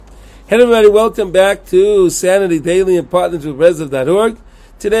Hey everybody, welcome back to Sanity Daily in partnership with Breslov.org.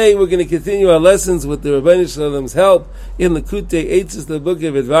 Today we're going to continue our lessons with the Rabbeinu Shalom's help in Likutey, Eitzos, the book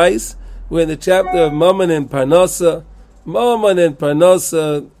of advice. We're in the chapter of Mammon and Parnasa. Mammon and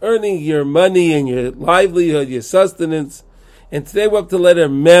Parnasa, earning your money and your livelihood, your sustenance. And today we're up to letter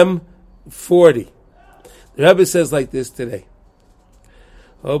Mem 40. The Rebbe says like this today.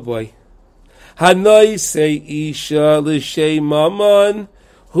 Oh boy. Hanoi say Isha l'shei Mammon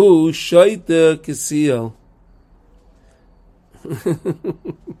hu shoyte kesiel.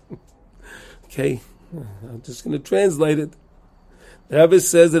 Okay, I'm just going to translate it. The Rebbe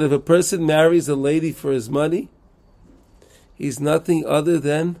says that if a person marries a lady for his money, he's nothing other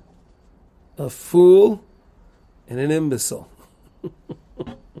than a fool and an imbecile.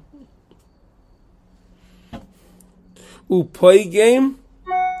 Upoy game,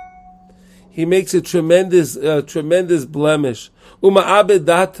 he makes a tremendous blemish.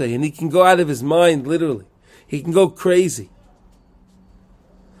 Uma'abedate, and he can go out of his mind, literally. He can go crazy.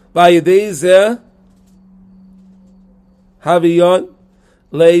 Vayadezeh haviyon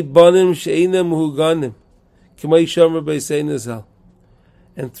leibonim she'inem huganim k'may shomer b'yisei nazal.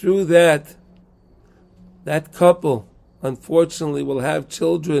 And through that couple, unfortunately, will have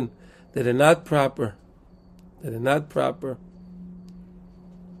children that are not proper.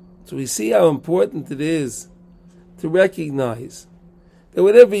 So we see how important it is to recognize that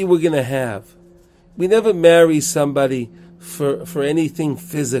whatever you were going to have, we never marry somebody for anything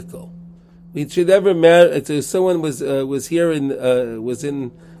physical. We should never marry. Someone was here in was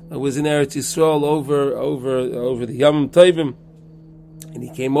in Eretz Yisrael over the Yom Tovim, and he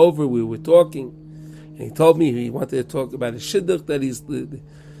came over. We were talking, and he told me he wanted to talk about a shidduch that he's.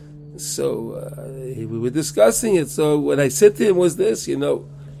 We were discussing it. So what I said to him was this: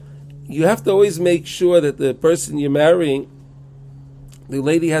 you have to always make sure that the person you're marrying, the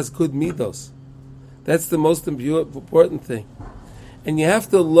lady, has good midos. That's the most important thing. And you have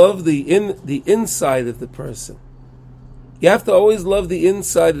to love the inside of the person. You have to always love the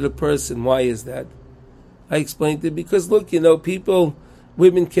inside of the person. Why is that? I explained it because, look,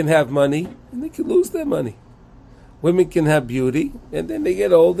 women can have money and they can lose their money. Women can have beauty and then they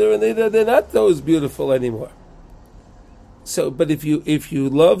get older and they're not those beautiful anymore. So, but if you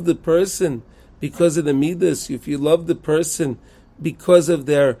love the person because of the midas, if you love the person because of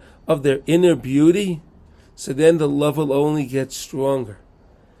their inner beauty, so then the love will only get stronger.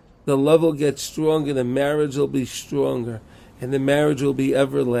 The love will get stronger, the marriage will be stronger, and the marriage will be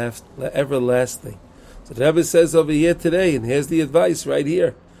everlasting. So the Rebbe says over here today, and here's the advice right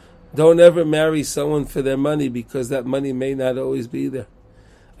here: don't ever marry someone for their money, because that money may not always be there.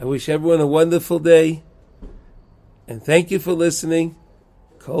 I wish everyone a wonderful day, and thank you for listening.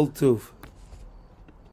 Kol Tuv.